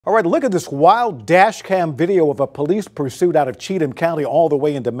All right, look at this wild dash cam video of a police pursuit out of Cheatham County all the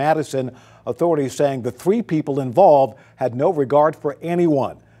way into Madison. Authorities saying the three people involved had no regard for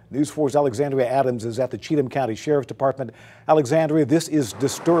anyone. News 4's Alexandria Adams is at the Cheatham County Sheriff's Department. Alexandria, this is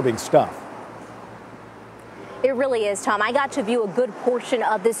disturbing stuff. It really is, Tom. I got to view a good portion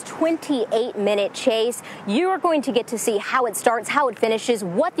of this 28-minute chase. You are going to get to see how it starts, how it finishes,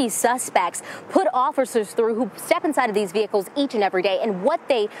 what these suspects put officers through who step inside of these vehicles each and every day, and what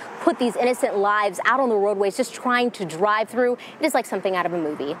they put these innocent lives out on the roadways just trying to drive through. It is like something out of a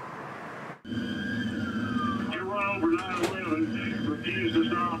movie.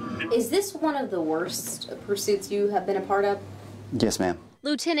 Is this one of the worst pursuits you have been a part of? Yes, ma'am.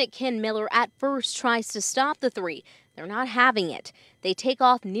 Lieutenant Ken Miller at first tries to stop the three. They're not having it. They take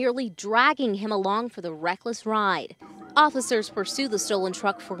off, nearly dragging him along for the reckless ride. Officers pursue the stolen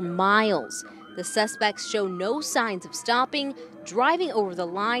truck for miles. The suspects show no signs of stopping, driving over the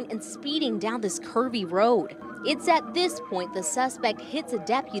line and speeding down this curvy road. It's at this point the suspect hits a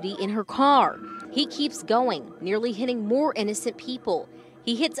deputy in her car. He keeps going, nearly hitting more innocent people.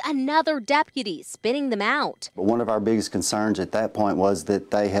 He hits another deputy, spinning them out. But one of our biggest concerns at that point was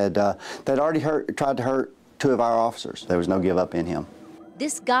that they'd already tried to hurt two of our officers. There was no give up in him.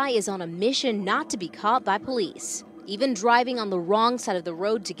 This guy is on a mission not to be caught by police, even driving on the wrong side of the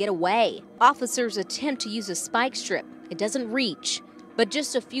road to get away. Officers attempt to use a spike strip. It doesn't reach. But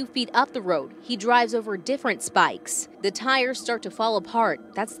just a few feet up the road, he drives over different spikes. The tires start to fall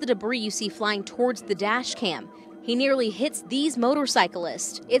apart. That's the debris you see flying towards the dash cam. He nearly hits these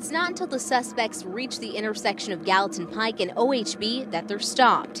motorcyclists. It's not until the suspects reach the intersection of Gallatin Pike and OHB that they're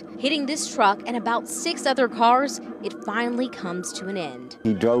stopped. Hitting this truck and about 6 other cars, it finally comes to an end.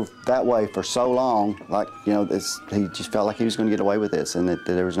 He drove that way for so long, like, you know, he just felt like he was going to get away with this and that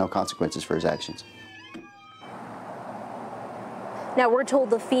there was no consequences for his actions. Now, we're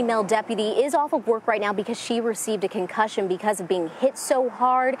told the female deputy is off of work right now because she received a concussion because of being hit so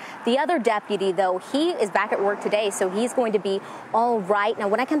hard. The other deputy, though, he is back at work today, so he's going to be all right. Now,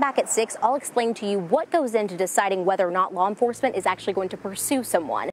 when I come back at 6, I'll explain to you what goes into deciding whether or not law enforcement is actually going to pursue someone.